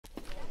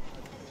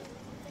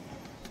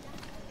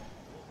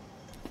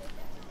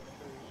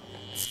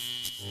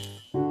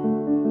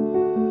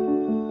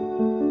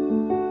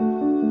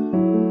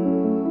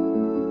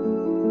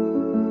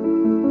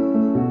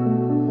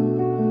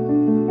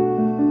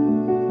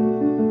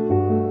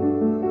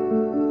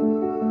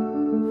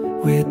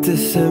With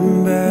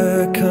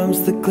December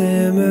comes the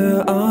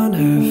glimmer on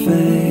her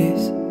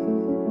face,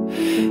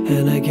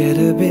 and I get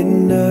a bit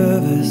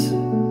nervous,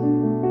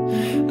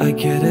 I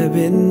get a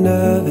bit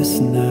nervous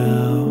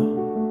now.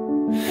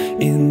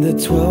 In the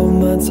 12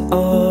 months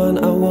on,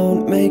 I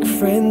won't make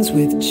friends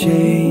with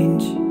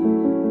change.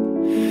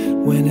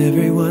 When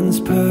everyone's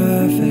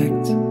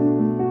perfect,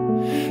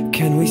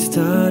 can we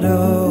start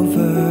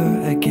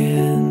over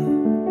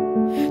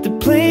again? The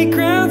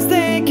playgrounds,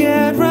 they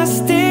get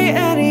rusty,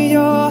 and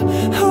your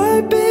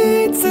heart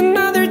beats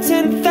another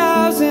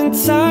 10,000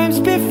 times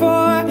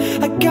before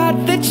I got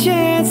the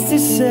chance to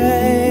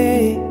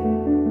say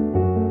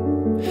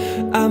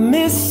I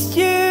miss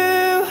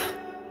you.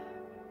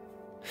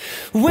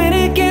 When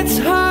it gets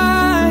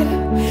hard,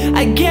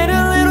 I get